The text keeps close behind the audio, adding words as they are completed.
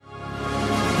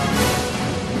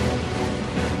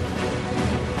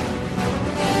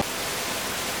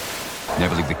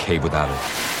cave without it.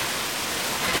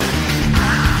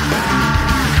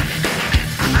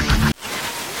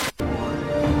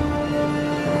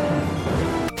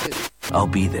 I'll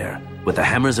be there with the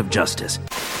hammers of justice.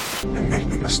 And make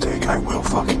no mistake, I will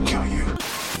fucking kill you.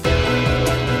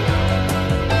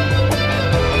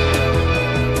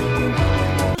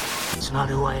 It's not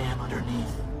who I am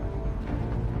underneath,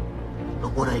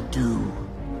 but what I do.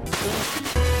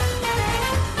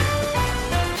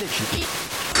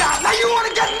 God, now you want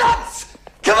to get nuts?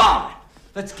 Come on,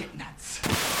 let's get nuts.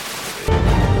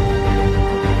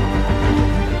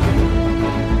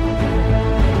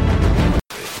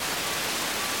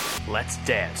 Let's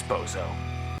dance, bozo.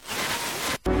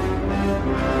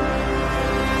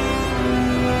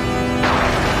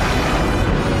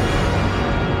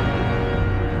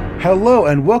 Hello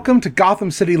and welcome to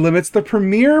Gotham City Limits, the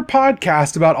premier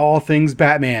podcast about all things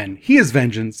Batman. He is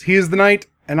Vengeance, he is the Knight,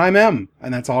 and I'm M,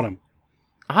 and that's Autumn.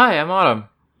 Hi, I'm Autumn.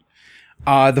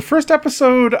 The first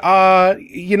episode,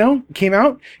 came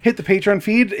out, hit the Patreon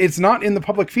feed. It's not in the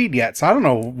public feed yet, so I don't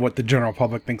know what the general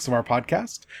public thinks of our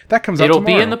podcast. That comes out tomorrow.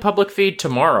 It'll be in the public feed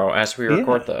tomorrow as we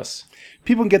record this.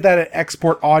 People can get that at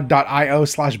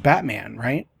exportaud.io/Batman,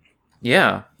 right?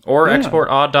 Yeah, or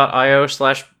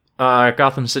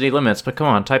exportaud.io/Gotham City Limits, but come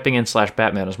on, typing in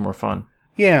 /Batman is more fun.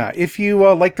 Yeah, if you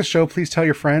like the show, please tell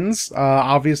your friends.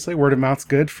 Obviously, word of mouth's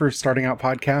good for starting out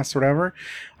podcasts or whatever.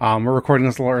 We're recording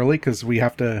this a little early because we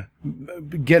have to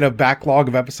get a backlog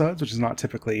of episodes, which is not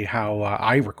typically how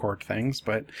I record things,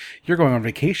 but you're going on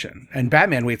vacation, and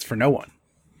Batman waits for no one.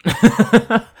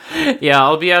 Yeah,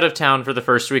 I'll be out of town for the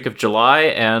first week of July,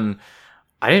 and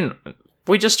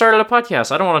we just started a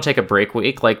podcast. I don't want to take a break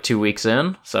week, like 2 weeks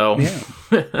in, so... Yeah.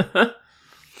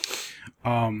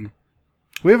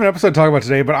 We have an episode to talk about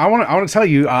today, but I want to tell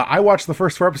you, I watched the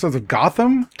first 4 episodes of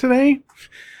Gotham today.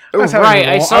 I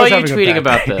saw you tweeting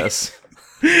about this.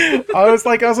 I was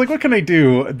like, what can I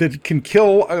do that can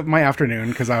kill my afternoon?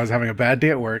 Because I was having a bad day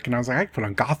at work, and I was like, I can put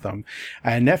on Gotham.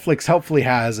 And Netflix helpfully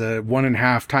has a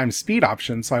 1.5 times speed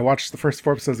option, so I watched the first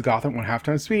 4 episodes of Gotham 1.5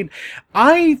 times speed.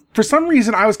 For some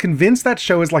reason, I was convinced that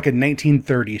show is like a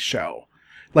 1930s show.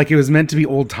 Like it was meant to be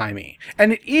old-timey.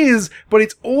 And it is, but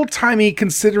it's old-timey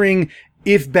considering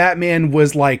if Batman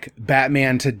was like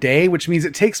Batman today, which means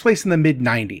it takes place in the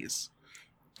mid-90s.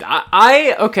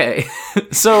 Okay.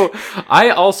 So I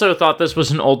also thought this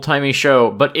was an old-timey show,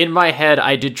 but in my head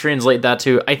I did translate that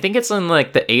to, I think it's in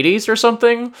like the 80s or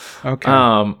something.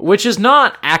 Okay. Which is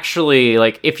not actually,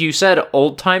 like, if you said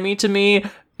old-timey to me,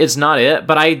 it's not it,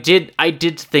 but I did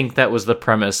think that was the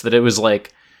premise, that it was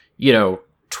like,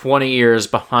 20 years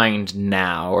behind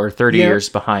now, or 30 years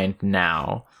behind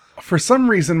now. For some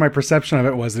reason, my perception of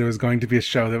it was that it was going to be a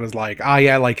show that was like,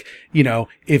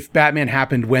 if Batman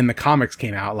happened when the comics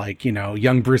came out, like,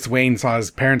 young Bruce Wayne saw his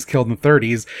parents killed in the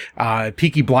 30s,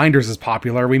 Peaky Blinders is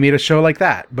popular, we made a show like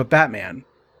that, but Batman.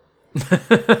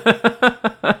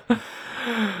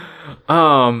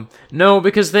 No,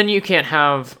 because then you can't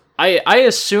have... I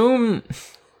assume...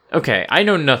 Okay, I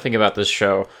know nothing about this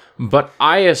show, but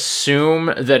I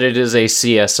assume that it is a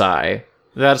CSI.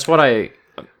 That's what I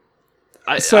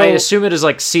assume it is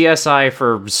like CSI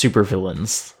for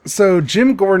supervillains. So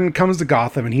Jim Gordon comes to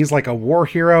Gotham and he's like a war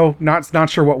hero. Not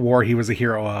sure what war he was a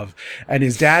hero of. And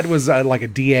his dad was like a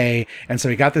DA. And so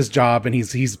he got this job and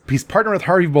he's partnered with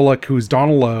Harvey Bullock, who's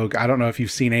Donald Logue. I don't know if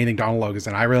you've seen anything Donald Logue is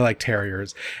in. I really like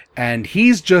Terriers. And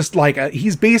he's just like,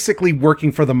 he's basically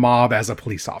working for the mob as a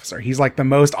police officer. He's like the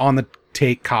most on the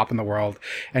take cop in the world.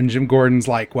 And Jim Gordon's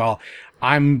like, well,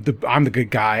 I'm the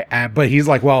good guy, but he's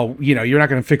like, well, you're not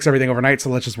going to fix everything overnight, so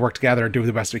let's just work together and do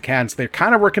the best we can. So they're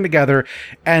kind of working together,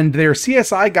 and their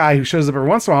CSI guy who shows up every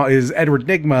once in a while is Edward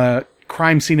Nygma,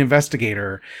 crime scene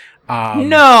investigator.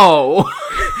 No!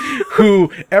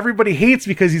 Who everybody hates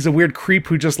because he's a weird creep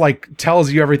who just like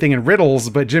tells you everything in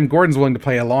riddles, but Jim Gordon's willing to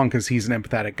play along because he's an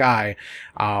empathetic guy.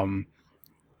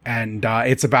 And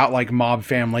it's about like mob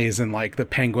families, and like the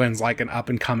Penguin's like an up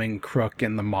and coming crook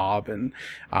in the mob, and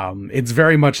it's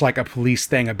very much like a police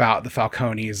thing about the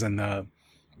Falcones and the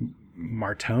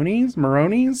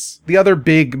Maronis, the other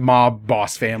big mob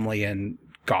boss family in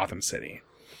Gotham City.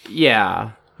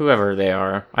 Yeah, whoever they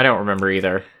are, I don't remember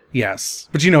either. Yes,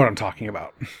 but you know what I'm talking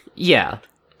about. Yeah.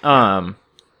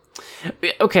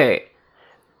 Okay.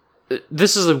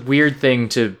 This is a weird thing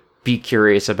to be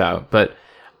curious about, but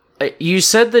you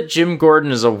said that Jim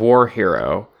Gordon is a war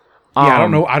hero. Yeah,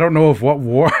 I don't know of what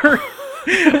war.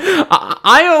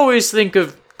 I always think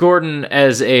of Gordon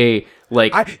as a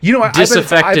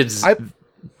disaffected.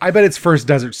 I bet it's First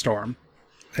Desert Storm.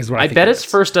 Is what I bet it's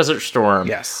First Desert Storm.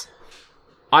 Yes.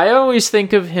 I always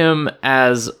think of him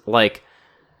as like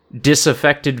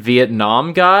disaffected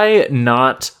Vietnam guy,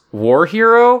 not war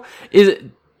hero.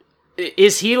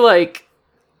 Is he like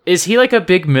a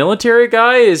big military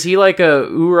guy? Is he like a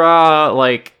hoorah,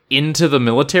 like into the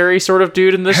military sort of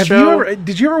dude in this show?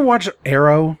 Did you ever watch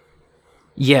Arrow?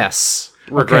 Yes,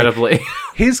 regrettably. Okay.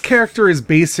 His character is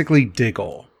basically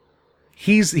Diggle.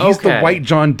 He's the white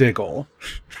John Diggle.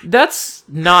 That's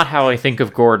not how I think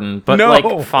of Gordon, but No.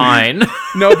 like fine.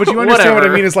 No, but you understand what I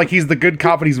Whatever. mean. Is like he's the good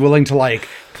cop, but he's willing to like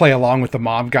play along with the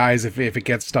mob guys if it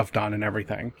gets stuff done and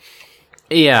everything.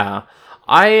 Yeah.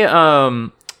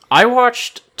 I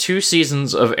watched 2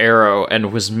 seasons of Arrow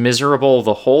and was miserable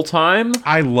the whole time.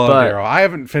 I love Arrow. I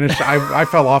haven't finished. I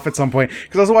fell off at some point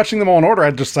because I was watching them all in order.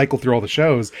 I'd just cycle through all the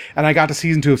shows, and I got to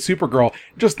season 2 of Supergirl,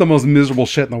 just the most miserable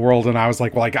shit in the world. And I was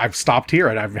like, well, I've stopped here,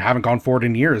 and I haven't gone forward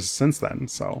in years since then.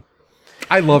 So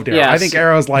I loved Arrow. Yes. I think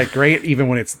Arrow's like great, even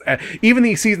when it's even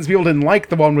the seasons people didn't like,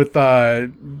 the one with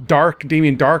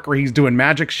Damien Dark, where he's doing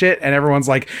magic shit, and everyone's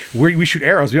like, we shoot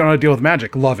arrows, we don't know how to deal with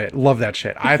magic. Love it, love that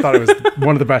shit. I thought it was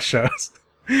one of the best shows.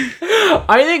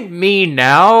 I think me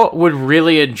now would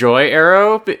really enjoy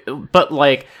Arrow, but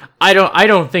like I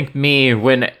don't think me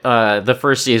when the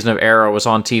first season of Arrow was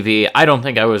on TV, I don't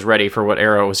think I was ready for what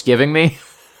Arrow was giving me.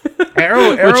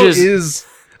 Arrow is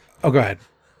oh, go ahead.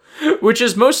 Which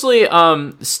is mostly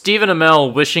Stephen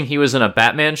Amell wishing he was in a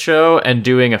Batman show and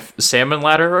doing a salmon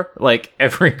ladder like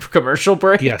every commercial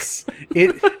break. Yes.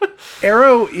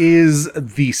 Arrow is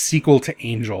the sequel to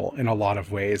Angel in a lot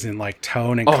of ways, in like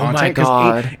tone and content. Oh my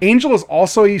god. Angel is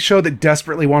also a show that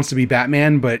desperately wants to be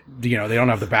Batman, but they don't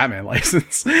have the Batman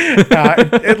license.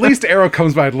 At least Arrow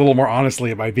comes by it a little more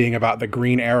honestly by being about the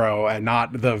Green Arrow and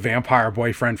not the vampire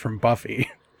boyfriend from Buffy.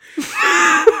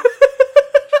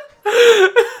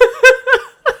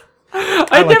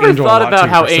 I like never Angel a thought lot, about too,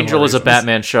 how for similar Angel is a reasons.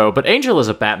 Batman show, but Angel is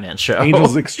a Batman show.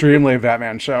 Angel's extremely a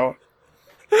Batman show.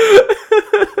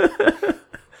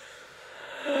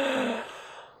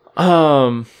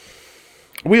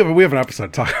 We have an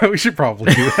episode to talk. We should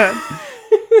probably do that.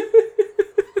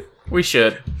 We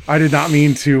should. I did not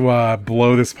mean to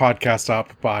blow this podcast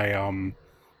up by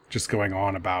just going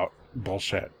on about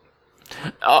bullshit.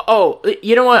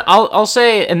 You know what? I'll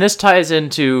say, and this ties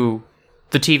into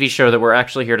the TV show that we're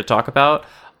actually here to talk about.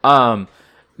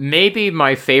 Maybe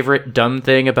my favorite dumb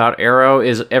thing about Arrow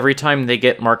is every time they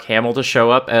get Mark Hamill to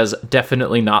show up as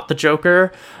definitely not the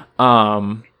Joker,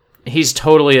 he's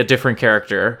totally a different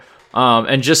character.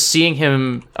 And just seeing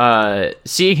him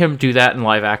do that in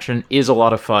live action is a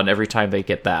lot of fun every time they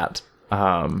get that.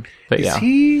 But yeah.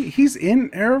 He's in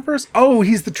Arrowverse? Oh,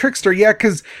 he's the Trickster. Yeah,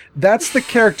 because that's the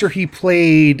character he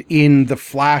played in the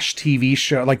Flash TV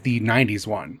show, like the 90s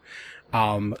one.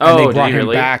 And they brought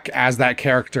him back as that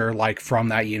character, like from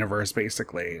that universe,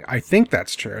 basically. I think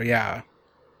that's true, yeah.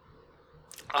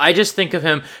 I just think of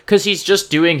him because he's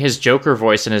just doing his Joker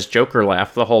voice and his Joker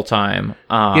laugh the whole time.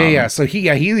 Yeah. So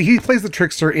he plays the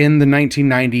Trickster in the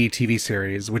 1990 TV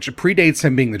series, which predates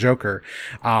him being the Joker.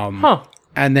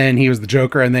 And then he was the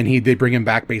Joker, and then they bring him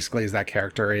back basically as that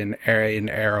character in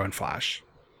Arrow and Flash.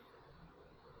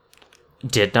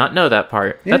 Did not know that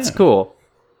part. Yeah. That's cool.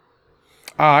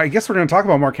 I guess we're going to talk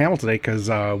about Mark Hamill today because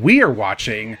we are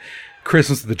watching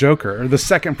Christmas of the Joker, the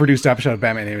second produced episode of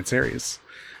Batman the Animated Series,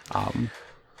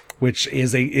 which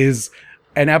is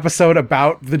an episode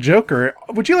about the Joker.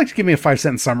 Would you like to give me a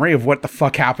 5-sentence summary of what the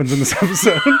fuck happens in this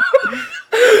episode?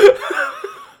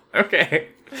 Okay.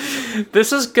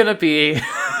 This is gonna be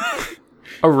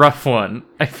a rough one,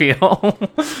 I feel.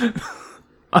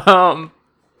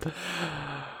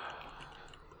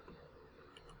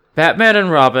 Batman and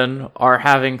Robin are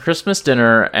having Christmas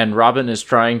dinner, and Robin is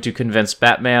trying to convince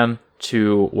Batman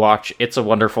to watch It's a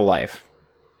Wonderful Life.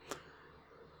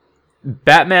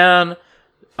 Batman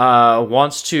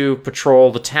wants to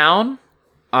patrol the town,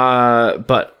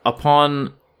 but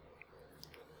upon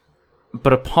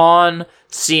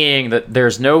seeing that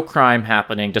there's no crime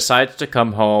happening, decides to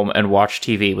come home and watch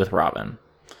TV with Robin.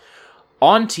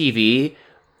 On TV,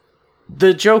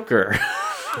 the Joker.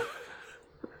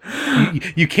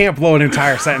 You can't blow an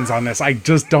entire sentence on this. I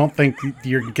just don't think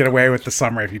you get away with the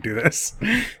summary if you do this.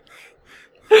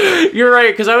 You're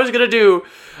right, because I was gonna do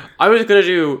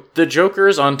the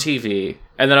Joker's on TV,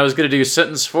 and then I was gonna do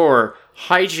sentence 4,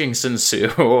 hijinks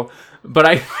ensue. But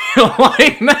I feel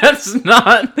like that's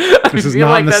not. This is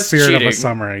not in the spirit of a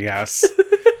summary. Yes.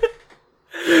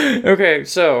 Okay,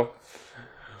 so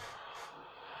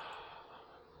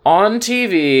on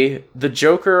TV, the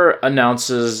Joker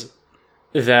announces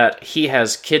that he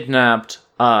has kidnapped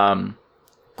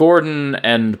Gordon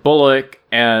and Bullock,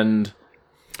 and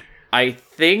I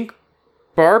think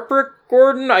Barbara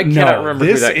Gordon? I cannot remember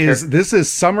who that character. This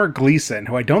is Summer Gleason,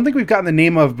 who I don't think we've gotten the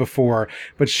name of before,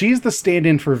 but she's the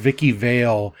stand-in for Vicky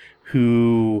Vale,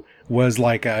 who was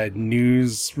like a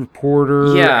news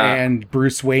reporter and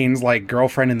Bruce Wayne's like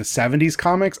girlfriend in the 70s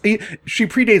comics. She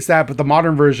predates that, but the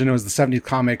modern version was the 70s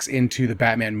comics into the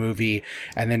Batman movie,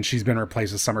 and then she's been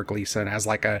replaced with Summer Gleason as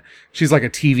she's like a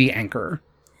TV anchor.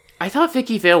 I thought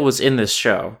Vicky Vale was in this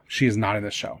show. She is not in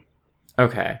this show.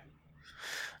 Okay.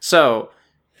 So,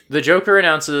 the Joker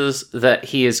announces that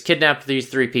he has kidnapped these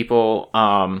 3 people,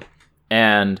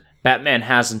 and Batman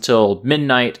has until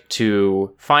midnight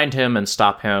to find him and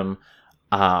stop him,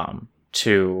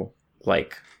 to,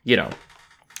 like, you know,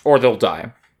 or they'll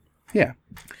die. Yeah.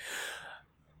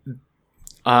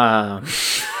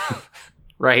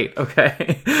 Right,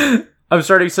 okay. I'm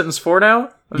starting sentence 4 now?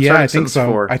 I think so.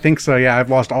 4. I think so, yeah. I've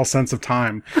lost all sense of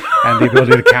time and the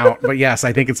ability to count. But yes,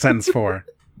 I think it's sentence 4.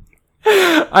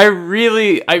 I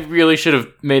really should have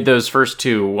made those first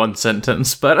 2 one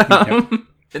sentence, but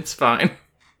it's fine.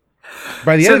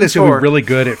 By the end of this, you'll be really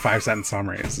good at 5-sentence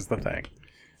summaries, is the thing.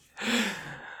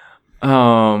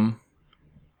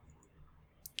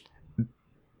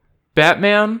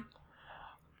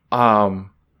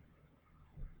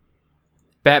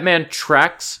 Batman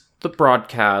tracks the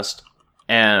broadcast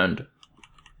and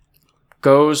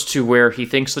goes to where he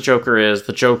thinks the Joker is.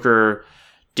 The Joker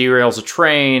derails a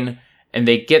train, and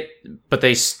they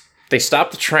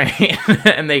stop the train,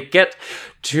 and they get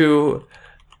to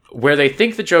where they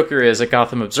think the Joker is at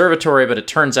Gotham Observatory, but it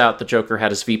turns out the Joker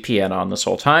had his VPN on this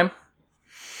whole time.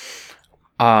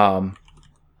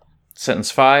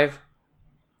 Sentence 5.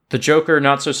 The Joker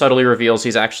not so subtly reveals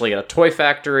he's actually at a toy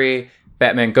factory.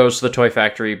 Batman goes to the toy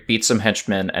factory, beats some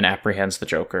henchmen, and apprehends the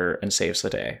Joker and saves the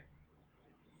day.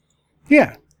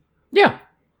 Yeah. Yeah.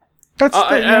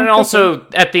 And also,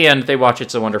 at the end, they watch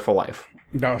It's a Wonderful Life.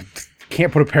 No,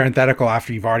 can't put a parenthetical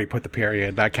after you've already put the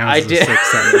period. That counts as a 6th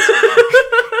sentence.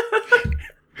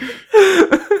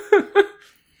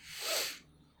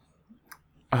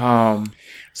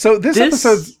 So this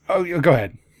episode... Oh, go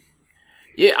ahead.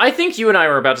 Yeah, I think you and I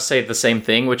were about to say the same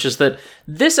thing, which is that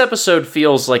this episode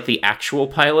feels like the actual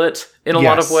pilot in a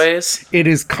lot of ways. It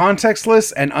is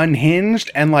contextless and unhinged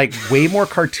and like way more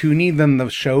cartoony than the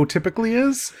show typically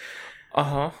is.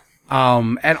 Uh-huh.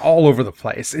 And all over the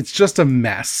place. It's just a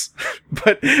mess.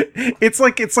 But it's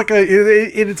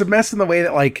a mess in the way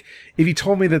that, like, if you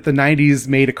told me that the 90s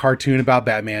made a cartoon about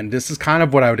Batman, this is kind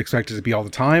of what I would expect it to be all the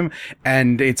time.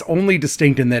 And it's only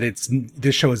distinct in that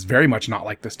this show is very much not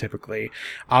like this typically.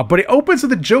 But it opens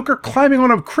with the Joker climbing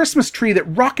on a Christmas tree that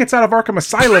rockets out of Arkham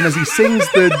Asylum as he sings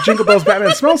the Jingle Bells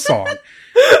Batman Smells song.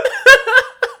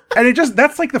 And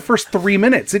that's like the first 3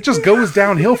 minutes. It just goes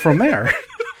downhill from there.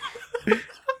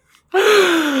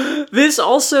 This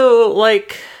also,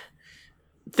 like,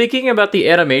 thinking about the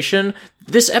animation,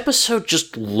 this episode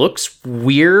just looks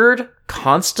weird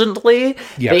constantly.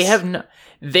 Yes.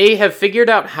 They have figured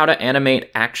out how to animate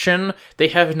action. They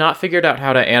have not figured out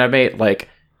how to animate, like,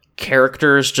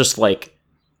 characters just, like,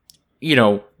 you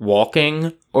know,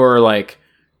 walking or, like,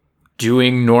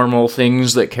 doing normal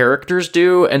things that characters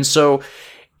do. And so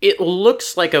it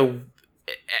looks like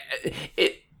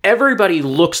everybody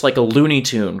looks like a Looney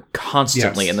Tune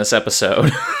constantly in this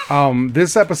episode.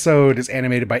 This episode is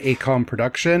animated by Acom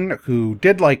Production, who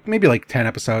did maybe 10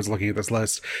 episodes looking at this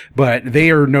list, but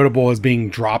they are notable as being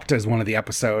dropped as one of the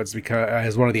episodes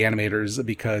as one of the animators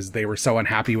because they were so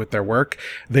unhappy with their work.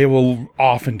 They will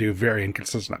often do very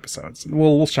inconsistent episodes.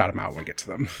 We'll shout them out when we get to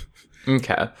them.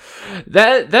 Okay.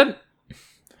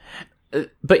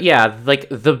 But yeah, like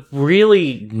the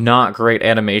really not great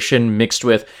animation mixed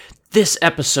with this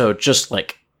episode just,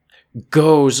 like,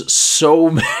 goes so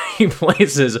many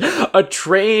places. A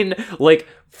train, like,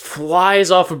 flies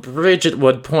off a bridge at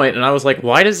one point, and I was like,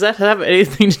 why does that have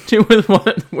anything to do with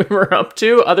what we were up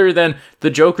to, other than the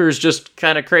Joker's just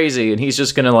kind of crazy, and he's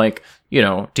just gonna, like, you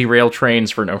know, derail trains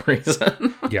for no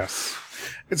reason. Yes.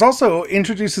 It also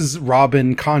introduces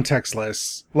Robin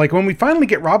contextless. Like, when we finally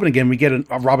get Robin again, we get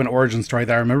a Robin origin story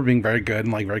that I remember being very good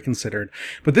and, like, very considered.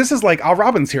 But this is like,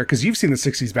 Robin's here, because you've seen the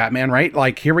 60s Batman, right?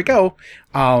 Like, here we go.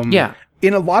 Yeah.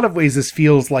 In a lot of ways, this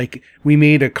feels like we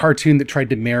made a cartoon that tried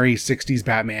to marry 60s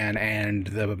Batman and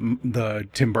the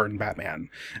Tim Burton Batman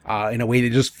in a way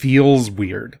that just feels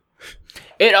weird.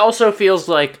 It also feels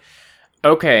like,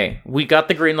 okay, we got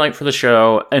the green light for the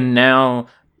show, and now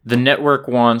the network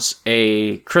wants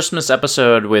a Christmas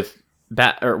episode with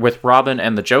Robin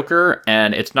and the Joker,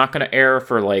 and it's not going to air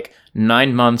for like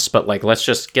 9 months, but like, let's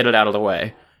just get it out of the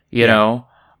way, you know?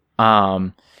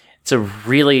 It's a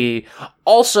really,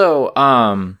 also,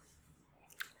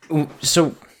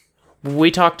 so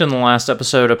we talked in the last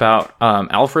episode about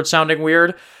Alfred sounding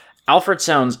weird. Alfred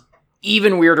sounds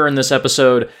even weirder in this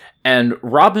episode, and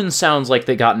Robin sounds like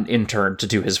they got an intern to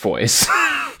do his voice.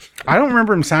 I don't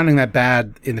remember him sounding that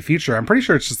bad in the future. I'm pretty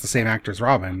sure it's just the same actor as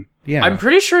Robin. Yeah. I'm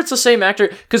pretty sure it's the same actor,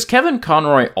 because Kevin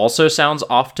Conroy also sounds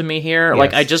off to me here. Yes.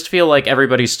 Like, I just feel like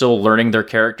everybody's still learning their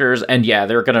characters, and yeah,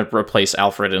 they're gonna replace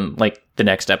Alfred in, like, the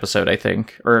next episode, I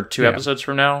think, or 2 episodes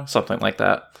from now, something like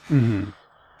that. Mm-hmm.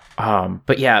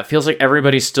 But yeah, it feels like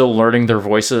everybody's still learning their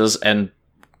voices, and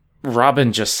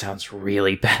Robin just sounds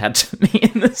really bad to me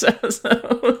in this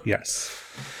episode. Yes.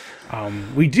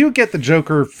 We do get the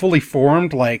Joker fully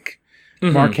formed, like,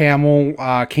 Mark Hamill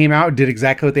came out, did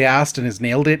exactly what they asked, and has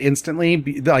nailed it instantly.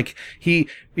 Like, he,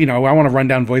 I want to run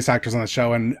down voice actors on the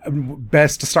show, and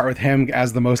best to start with him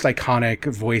as the most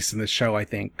iconic voice in the show, I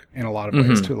think, in a lot of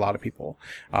ways to a lot of people.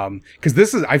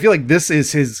 Because I feel like this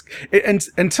is his, and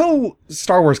until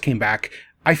Star Wars came back,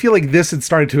 I feel like this had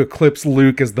started to eclipse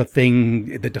Luke as the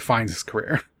thing that defines his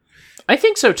career. I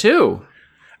think so too.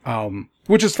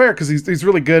 Which is fair because he's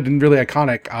really good and really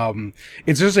iconic.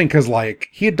 It's interesting because like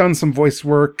he had done some voice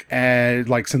work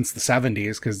like since the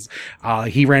 70s because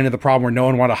he ran into the problem where no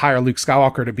one wanted to hire Luke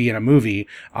Skywalker to be in a movie,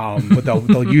 but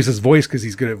they'll use his voice because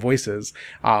he's good at voices.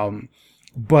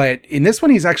 But in this one,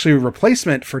 he's actually a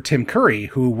replacement for Tim Curry,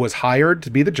 who was hired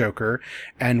to be the Joker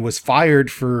and was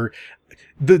fired for.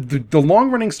 The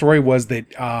long-running story was that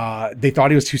they thought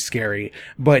he was too scary,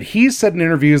 but he said in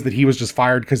interviews that he was just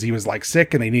fired because he was like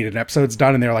sick and they needed episodes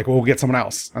done, and they were like, well, we'll get someone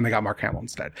else, and they got Mark Hamill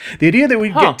instead. The idea that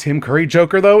we'd get Tim Curry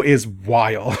Joker, though, is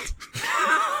wild.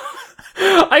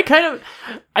 I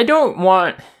don't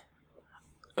want...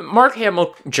 Mark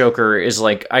Hamill Joker is,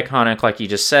 like, iconic, like you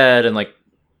just said, and, like,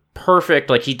 perfect.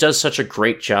 Like, he does such a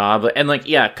great job, and, like,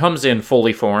 yeah, comes in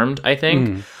fully formed, I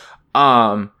think.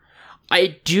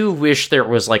 I do wish there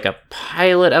was, like, a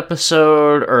pilot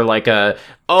episode or, like,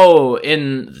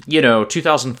 in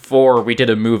 2004, we did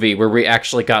a movie where we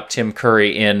actually got Tim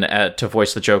Curry in to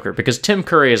voice the Joker, because Tim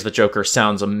Curry as the Joker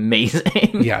sounds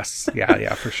amazing. Yes.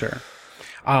 Yeah, for sure.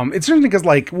 It's interesting because,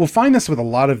 like, we'll find this with a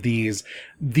lot of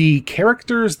the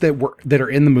characters that are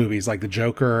in the movies, like the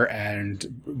Joker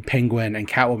and Penguin and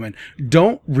Catwoman,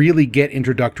 don't really get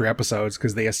introductory episodes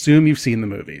because they assume you've seen the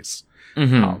movies.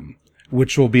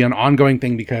 Which will be an ongoing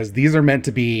thing because these are meant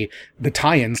to be the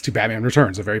tie-ins to Batman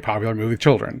Returns, a very popular movie with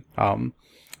children.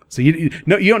 So you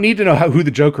don't need to know who the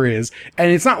Joker is,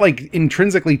 and it's not like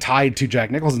intrinsically tied to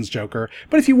Jack Nicholson's Joker.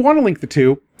 But if you want to link the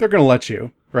two, they're going to let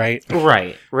you, right?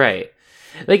 Right.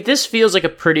 Like, this feels like a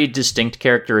pretty distinct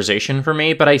characterization for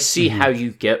me, but I see how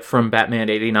you get from Batman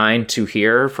 '89 to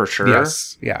here for sure.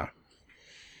 Yes, yeah.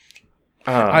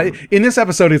 In this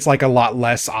episode, it's like a lot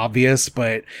less obvious,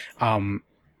 but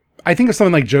I think of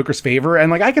something like Joker's Favor,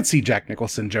 and like I could see Jack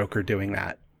Nicholson Joker doing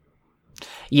that.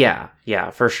 Yeah,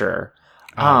 for sure.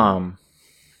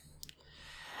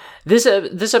 This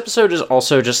episode is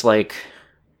also just like,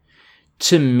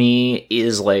 to me,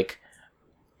 is like,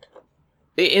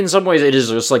 in some ways it is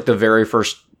just like the very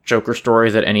first Joker story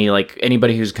that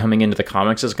anybody who's coming into the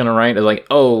comics is going to write. Is like,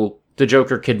 oh, the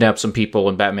Joker kidnapped some people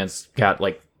and Batman's got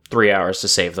like 3 hours to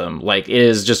save them. Like, it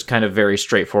is just kind of very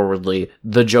straightforwardly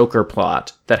the Joker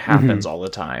plot that happens all the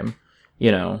time,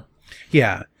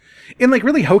 Yeah. In like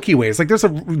really hokey ways. Like, there's a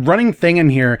running thing in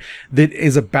here that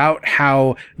is about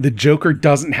how the Joker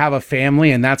doesn't have a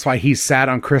family and that's why he's sad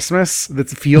on Christmas. That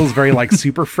feels very like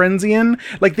Super Friendsian.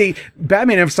 Like,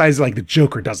 Batman emphasizes like the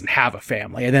Joker doesn't have a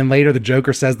family, and then later the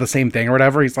Joker says the same thing or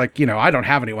whatever. He's like, I don't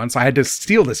have anyone, so I had to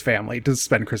steal this family to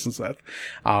spend Christmas with.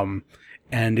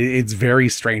 And it's very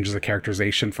strange as a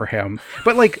characterization for him.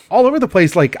 But like all over the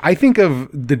place, like I think of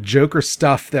the Joker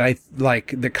stuff that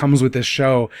that comes with this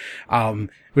show,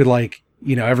 with like,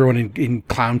 everyone in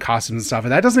clown costumes and stuff.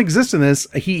 And that doesn't exist in this.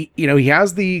 He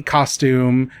has the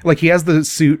costume, like he has the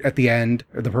suit at the end,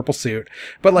 or the purple suit,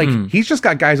 but like he's just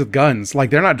got guys with guns. Like,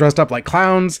 they're not dressed up like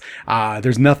clowns.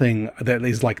 There's nothing that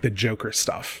is like the Joker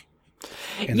stuff.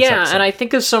 Yeah. And I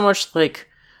think of so much like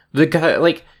the guy,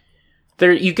 like,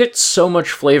 there, you get so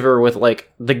much flavor with,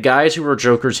 like, the guys who are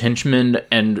Joker's henchmen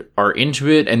and are into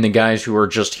it, and the guys who are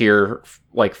just here,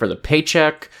 like, for the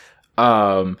paycheck,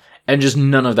 and just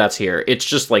none of that's here. It's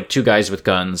just, like, two guys with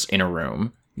guns in a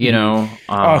room,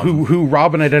 who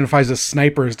Robin identifies as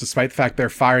snipers despite the fact they're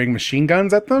firing machine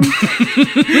guns at them.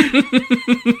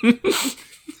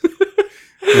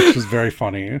 Which is very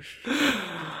funny.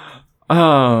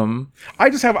 I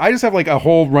just have like a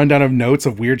whole rundown of notes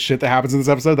of weird shit that happens in this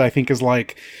episode that I think is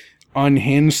like,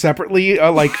 Unhinged separately,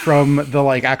 like from the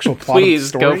like actual plot Please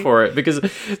of the story? go for it, because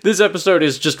this episode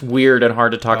is just weird and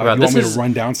hard to talk about. You This want me is to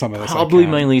run down some of this? probably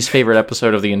my least favorite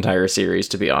episode of the entire series,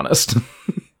 to be honest.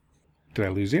 Did I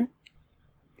lose you?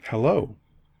 Hello.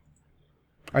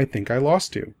 I think I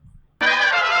lost you.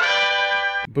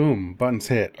 Boom, buttons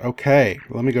hit. Okay,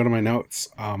 let me go to my notes.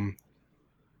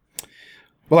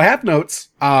 Well, I have notes.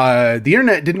 The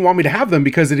internet didn't want me to have them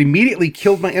because it immediately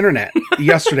killed my internet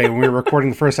yesterday when we were recording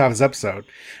the first half of this episode.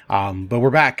 But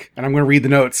we're back, and I'm going to read the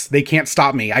notes. They can't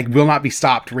stop me. I will not be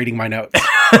stopped reading my notes.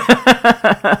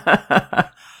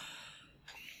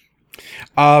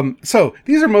 So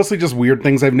these are mostly just weird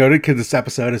things I've noted because this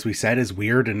episode, as we said, is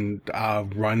weird and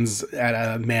runs at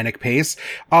a manic pace.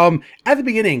 At the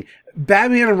beginning,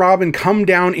 Batman and Robin come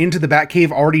down into the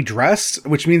Batcave already dressed,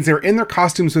 which means they're in their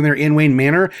costumes when they're in Wayne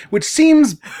Manor, which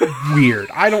seems weird.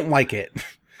 I don't like it.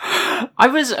 I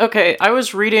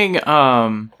was reading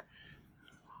a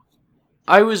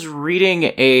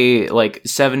like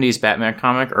 70s Batman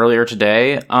comic earlier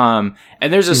today. And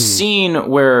there's a scene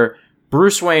where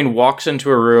Bruce Wayne walks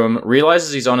into a room,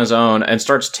 realizes he's on his own, and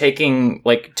starts taking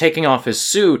off his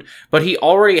suit, but he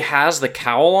already has the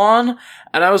cowl on.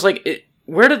 And I was like,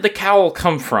 where did the cowl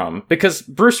come from? Because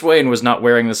Bruce Wayne was not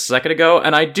wearing this a second ago,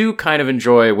 and I do kind of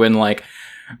enjoy when, like,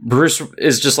 Bruce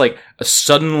is just, like,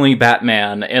 suddenly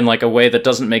Batman in, like, a way that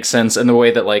doesn't make sense, in the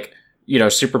way that, like, you know,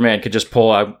 Superman could just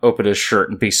pull out, open his shirt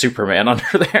and be Superman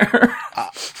under there.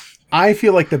 I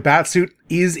feel like the Batsuit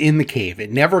is in the cave.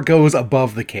 It never goes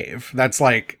above the cave. That's,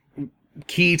 like,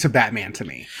 key to Batman to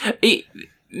me.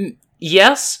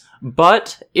 Yes,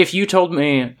 but if you told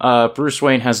me Bruce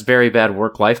Wayne has very bad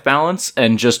work-life balance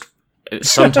and just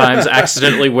sometimes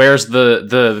accidentally wears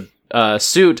the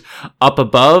suit up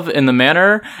above in the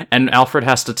manor, and Alfred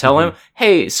has to tell him,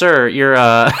 "Hey, sir, you're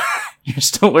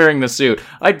still wearing the suit,"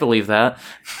 I'd believe that.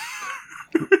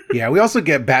 Yeah, we also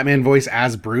get Batman voice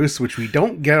as Bruce, which we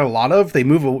don't get a lot of. They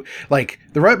move like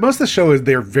most of the show is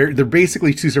they're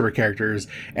basically two separate characters,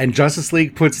 and Justice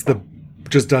League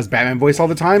just does Batman voice all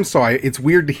the time. So it's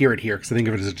weird to hear it here because I think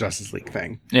of it as a Justice League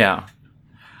thing. Yeah,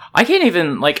 I can't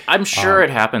even I'm sure it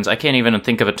happens. I can't even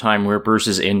think of a time where Bruce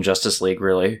is in Justice League.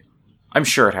 Really, I'm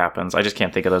sure it happens. I just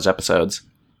can't think of those episodes.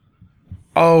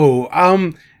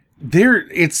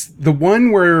 It's the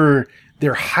one where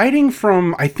they're hiding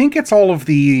from, I think it's all of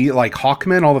the, like,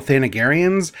 Hawkmen, all the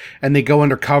Thanagarians, and they go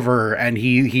undercover, and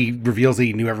he reveals that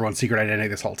he knew everyone's secret identity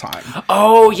this whole time.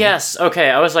 Oh, yes. Okay,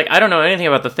 I was like, I don't know anything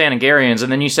about the Thanagarians,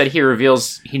 and then you said he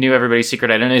reveals he knew everybody's secret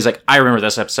identity. He's like, I remember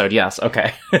this episode, yes,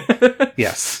 okay.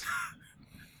 Yes.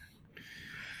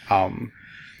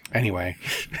 Anyway.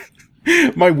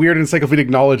 My weird encyclopedic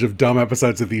knowledge of dumb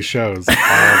episodes of these shows.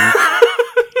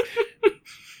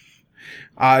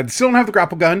 Still don't have the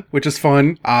grapple gun, which is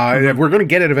fun. We're going to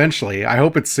get it eventually. I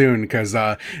hope it's soon, because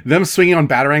them swinging on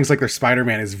batarangs like they're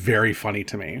Spider-Man is very funny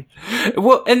to me.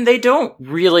 Well, and they don't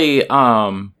really...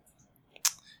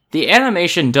 the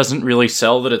animation doesn't really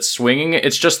sell that it's swinging.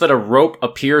 It's just that a rope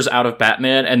appears out of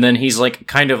Batman, and then he's, like,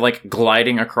 kind of, like,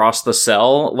 gliding across the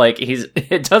cell. Like,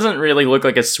 it doesn't really look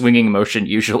like a swinging motion,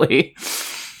 usually.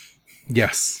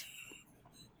 Yes.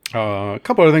 A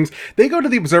couple other things. They go to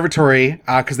the observatory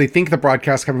because they think the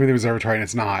broadcast coming from the observatory, and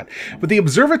it's not. But the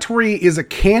observatory is a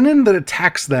cannon that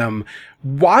attacks them.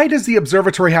 Why does the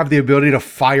observatory have the ability to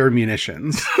fire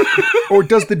munitions? Or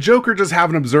does the Joker just have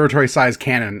an observatory-sized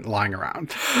cannon lying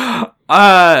around?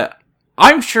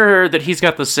 I'm sure that he's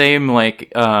got the same,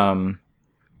 like, I'm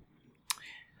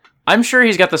sure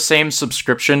he's got the same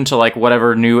subscription to, like,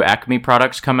 whatever new Acme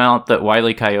products come out that Wile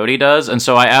E. Coyote does, and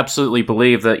so I absolutely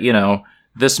believe that, you know,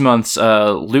 this month's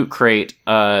Loot Crate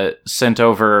sent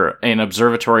over an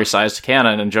observatory-sized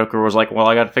cannon, and Joker was like, well,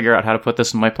 I gotta figure out how to put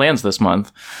this in my plans this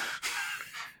month.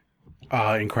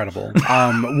 Incredible.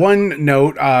 One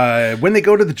note, when they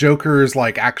go to the Joker's,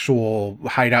 like, actual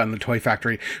hideout in the toy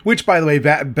factory, which, by the way,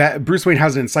 Bruce Wayne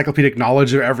has an encyclopedic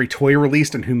knowledge of every toy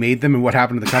released and who made them and what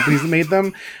happened to the companies that made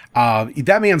them.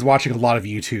 That man's watching a lot of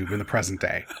YouTube in the present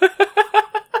day.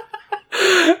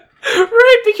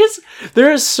 Right, because there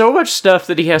is so much stuff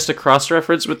that he has to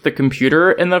cross-reference with the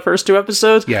computer in the first two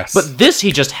episodes. Yes. But this,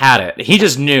 he just had it. He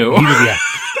just knew. Yeah.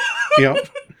 Yep.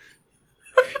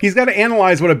 He's got to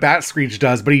analyze what a bat screech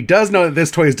does, but he does know that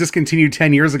this toy is discontinued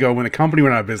 10 years ago when the company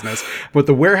went out of business, but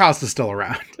the warehouse is still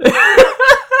around.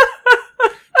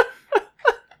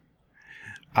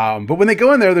 But when they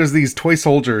go in there, there's these toy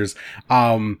soldiers,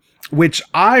 which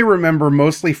I remember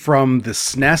mostly from the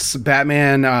SNES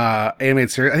Batman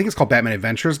animated series. I think it's called Batman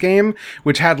Adventures game,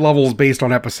 which had levels based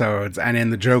on episodes. And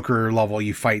in the Joker level,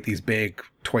 you fight these big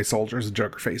toy soldiers with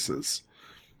Joker faces.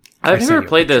 I've sent never you a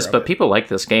played this, picture of but it. people like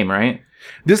this game, right?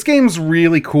 This game's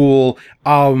really cool.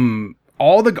 A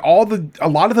lot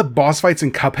of the boss fights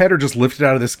in Cuphead are just lifted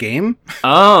out of this game.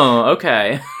 Oh,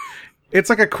 okay. It's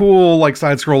like a cool, like,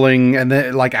 side-scrolling and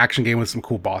then like action game with some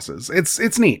cool bosses.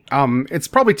 It's neat. It's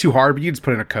probably too hard, but you just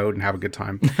put in a code and have a good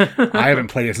time. I haven't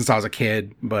played it since I was a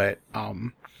kid, but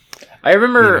I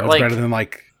remember it's better than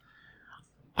like.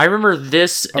 I remember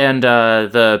this and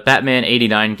the Batman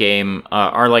 '89 game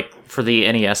are like for the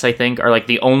NES. I think are like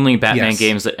the only Batman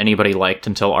games that anybody liked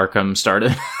until Arkham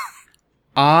started.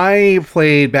 I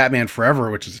played Batman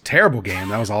Forever, which is a terrible game.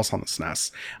 That was also on the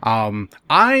SNES.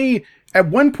 At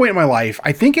one point in my life,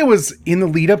 I think it was in the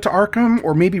lead up to Arkham,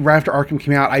 or maybe right after Arkham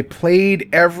came out, I played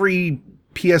every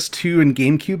PS2 and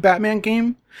GameCube Batman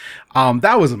game.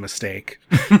 That was a mistake.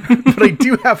 But I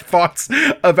do have thoughts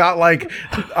about like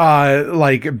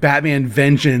Batman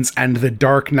Vengeance and the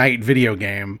Dark Knight video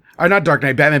game. Or not Dark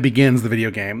Knight, Batman Begins, the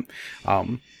video game.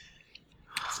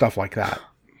 Stuff like that.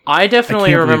 I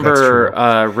definitely remember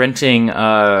renting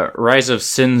Rise of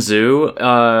Sinzu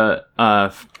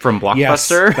from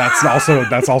Blockbuster. Yes,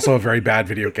 that's also a very bad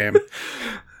video game.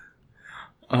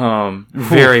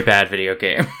 Very bad video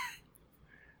game.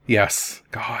 Yes,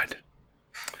 God.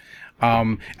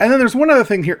 And then there's one other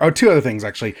thing here. Oh, two other things,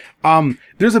 actually.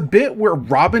 There's a bit where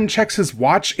Robin checks his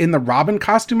watch in the Robin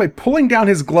costume by pulling down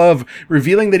his glove,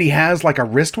 revealing that he has, like, a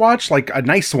wristwatch, like a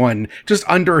nice one, just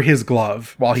under his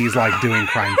glove while he's, like, doing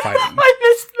crime fighting. I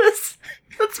missed this.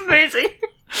 That's amazing.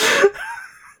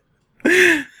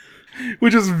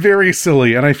 Which is very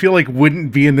silly, and I feel like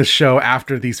wouldn't be in the show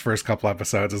after these first couple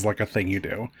episodes is, like, a thing you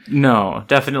do. No,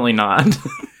 definitely not.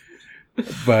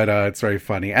 But it's very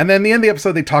funny. And then the end of the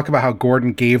episode, they talk about how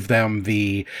Gordon gave them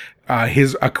a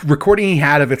recording he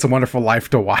had of It's a Wonderful Life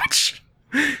to watch.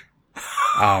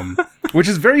 Which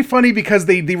is very funny because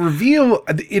they reveal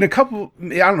in a couple,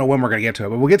 I don't know when we're going to get to it,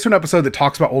 but we'll get to an episode that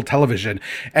talks about old television.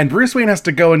 And Bruce Wayne has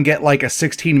to go and get like a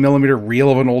 16mm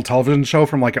reel of an old television show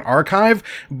from like an archive.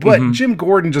 But Jim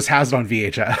Gordon just has it on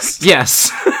VHS. Yes.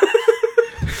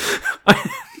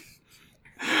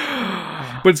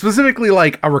 But specifically,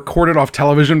 like, a recorded off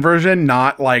television version,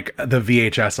 not, like, the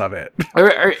VHS of it.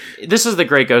 This is the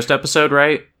Grey Ghost episode,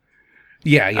 right?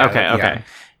 Yeah. Okay.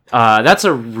 That's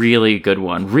a really good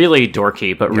one. Really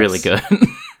dorky, but really good.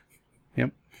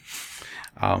 Yep.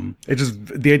 It just,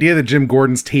 the idea that Jim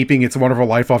Gordon's taping It's a Wonderful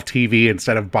Life off TV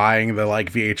instead of buying the,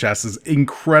 like, VHS is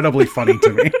incredibly funny to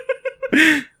me.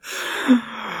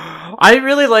 I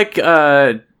really like,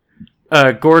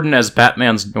 Gordon as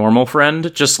Batman's normal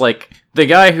friend, just like the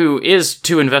guy who is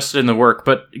too invested in the work,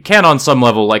 but can on some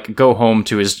level like go home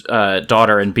to his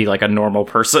daughter and be like a normal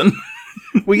person.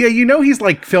 Well, yeah, you know he's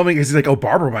like filming because he's like, oh,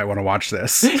 Barbara might want to watch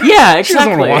this. Yeah, exactly. She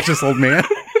doesn't want to watch this old man.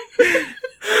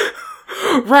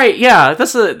 Right, yeah,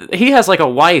 he has like a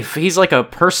wife. He's like a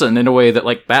person in a way that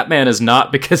like Batman is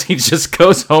not, because he just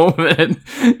goes home and,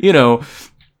 you know,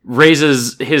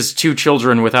 raises his two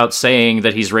children without saying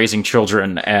that he's raising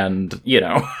children, and, you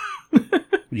know.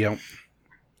 Yep.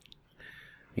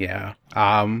 Yeah.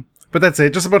 But that's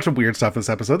it. Just a bunch of weird stuff this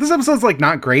episode. This episode's like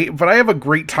not great, but I have a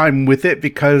great time with it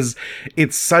because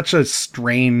it's such a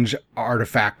strange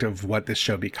artifact of what this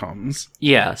show becomes.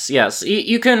 Yes.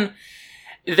 You can...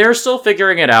 They're still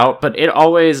figuring it out, but it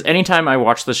always, anytime I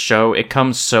watch this show, it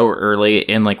comes so early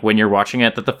in, like, when you're watching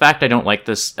it, that the fact I don't like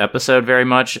this episode very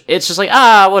much, it's just like,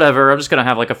 whatever, I'm just gonna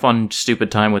have, like, a fun, stupid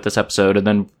time with this episode, and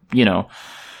then, you know,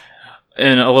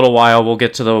 in a little while, we'll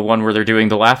get to the one where they're doing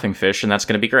the laughing fish, and that's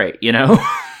gonna be great, you know?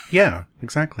 Yeah,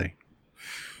 exactly.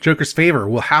 Joker's favor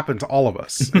will happen to all of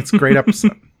us. It's a great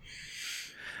episode.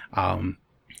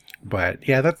 But,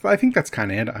 yeah, I think that's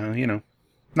kind of it, you know.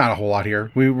 Not a whole lot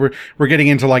here. We're getting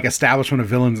into like establishment of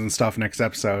villains and stuff next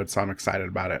episode, so I'm excited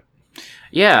about it.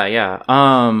 Yeah.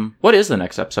 What is the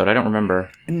next episode? I don't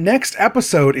remember. Next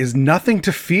episode is Nothing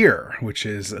to Fear, which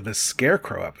is the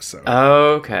Scarecrow episode.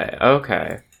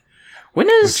 Okay. When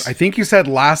is? Which I think you said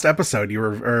last episode you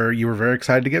were very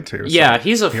excited to get to. So yeah,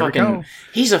 he's a fucking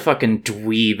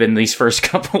dweeb in these first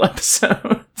couple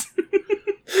episodes.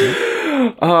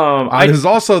 This is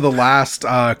also the last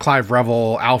Clive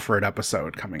Revel Alfred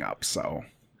episode coming up, so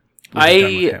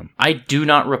I do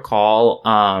not recall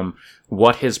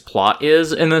what his plot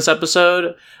is in this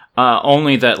episode.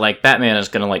 Only that like Batman is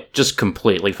gonna like just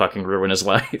completely fucking ruin his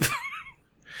life.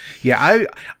 Yeah,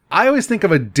 I always think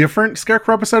of a different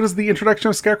Scarecrow episode as the introduction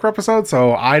of Scarecrow episode,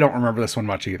 so I don't remember this one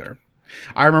much either.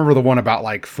 I remember the one about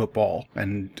like football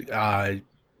and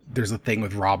there's a thing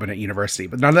with Robin at university,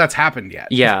 but none of that's happened yet.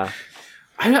 Yeah.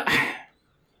 I'm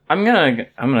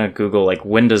gonna Google like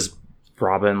when does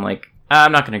Robin like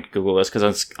I'm not going to Google this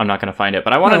because I'm not going to find it.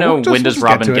 But I want to know, when does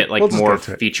Robin get like more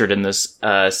featured in this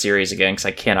series again? Because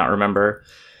I cannot remember.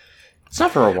 It's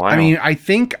not for a while. I mean, I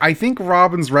think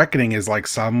Robin's Reckoning is like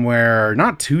somewhere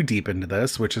not too deep into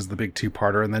this, which is the big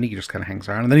 2-parter, and then he just kind of hangs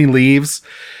around, and then he leaves,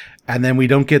 and then we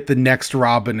don't get the next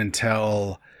Robin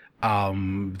until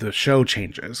the show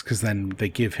changes, because then they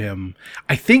give him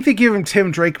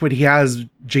Tim Drake, but he has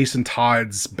Jason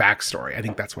Todd's backstory. I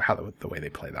think that's how the way they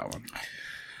play that one.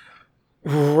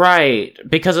 Right,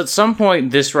 because at some point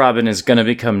this Robin is going to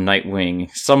become Nightwing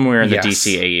somewhere in the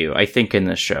DCAU, I think, in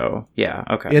this show. Yeah,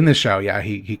 okay. In the show, yeah,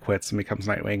 he quits and becomes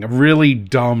Nightwing. A really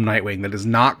dumb Nightwing that is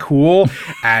not cool,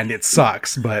 and it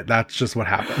sucks, but that's just what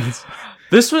happens.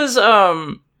 This was,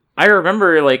 I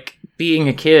remember, like, being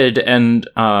a kid, and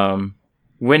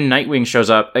when Nightwing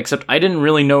shows up, except I didn't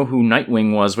really know who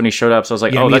Nightwing was when he showed up, so I was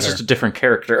like, that's just a different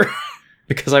character.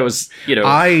 Because I was,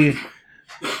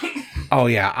 Oh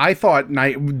yeah, I thought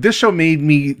this show made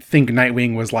me think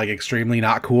Nightwing was like extremely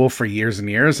not cool for years and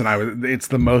years, and it's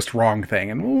the most wrong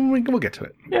thing, and we'll get to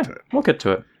it. We'll get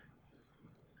to it.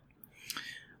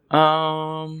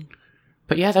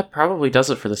 But yeah, that probably does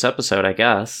it for this episode, I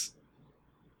guess.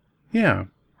 Yeah.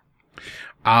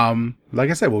 Like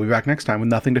I said, we'll be back next time with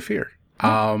nothing to fear.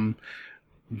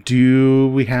 Do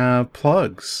we have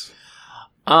plugs?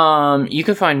 You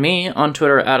can find me on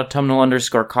Twitter at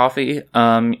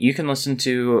autumnal_coffee. You can listen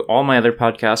to all my other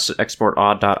podcasts at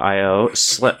exportaud.io,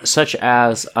 such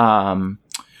as,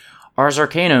 Ars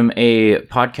Arcanum, a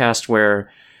podcast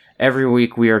where every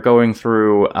week we are going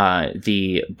through,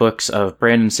 the books of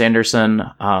Brandon Sanderson.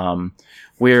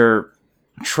 We're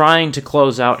trying to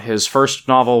close out his first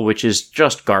novel, which is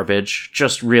just garbage,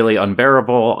 just really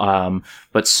unbearable.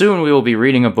 But soon we will be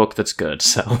reading a book that's good,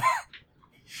 so.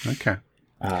 Okay.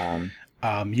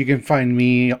 You can find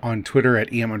me on Twitter at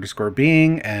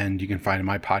em_being, and you can find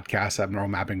my podcast at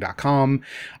abnormalmapping.com.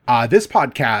 This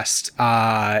podcast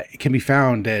can be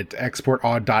found at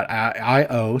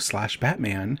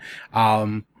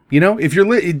exportaud.io/Batman. If you're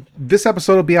this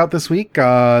episode will be out this week.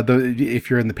 If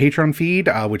you're in the Patreon feed,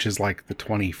 which is like the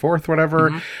 24th,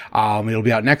 whatever, it'll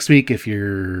be out next week. If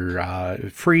you're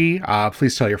free,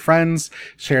 please tell your friends,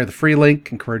 share the free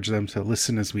link, encourage them to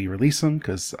listen as we release them.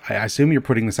 Because I assume you're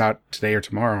putting this out today or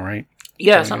tomorrow, right?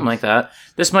 Yeah, something like that.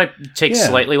 This might take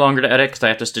slightly longer to edit because I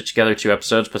have to stitch together 2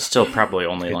 episodes, but still probably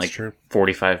only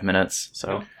 45 minutes.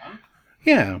 So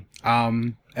yeah.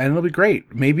 And it'll be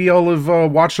great. Maybe I'll have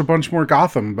watched a bunch more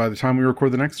Gotham by the time we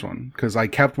record the next one, because I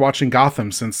kept watching Gotham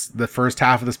since the first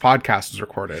half of this podcast was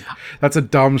recorded. That's a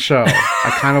dumb show.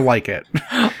 I kind of like it.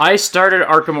 I started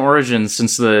Arkham Origins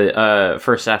since the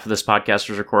first half of this podcast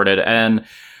was recorded, and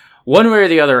one way or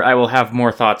the other, I will have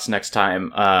more thoughts next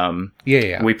time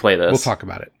we play this. We'll talk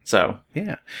about it. So,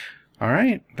 yeah. All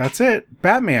right. That's it.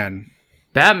 Batman.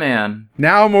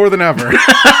 Now more than ever.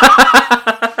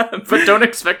 But don't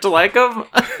expect to like him.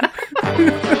 That's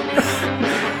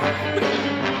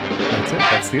it.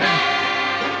 That's the end.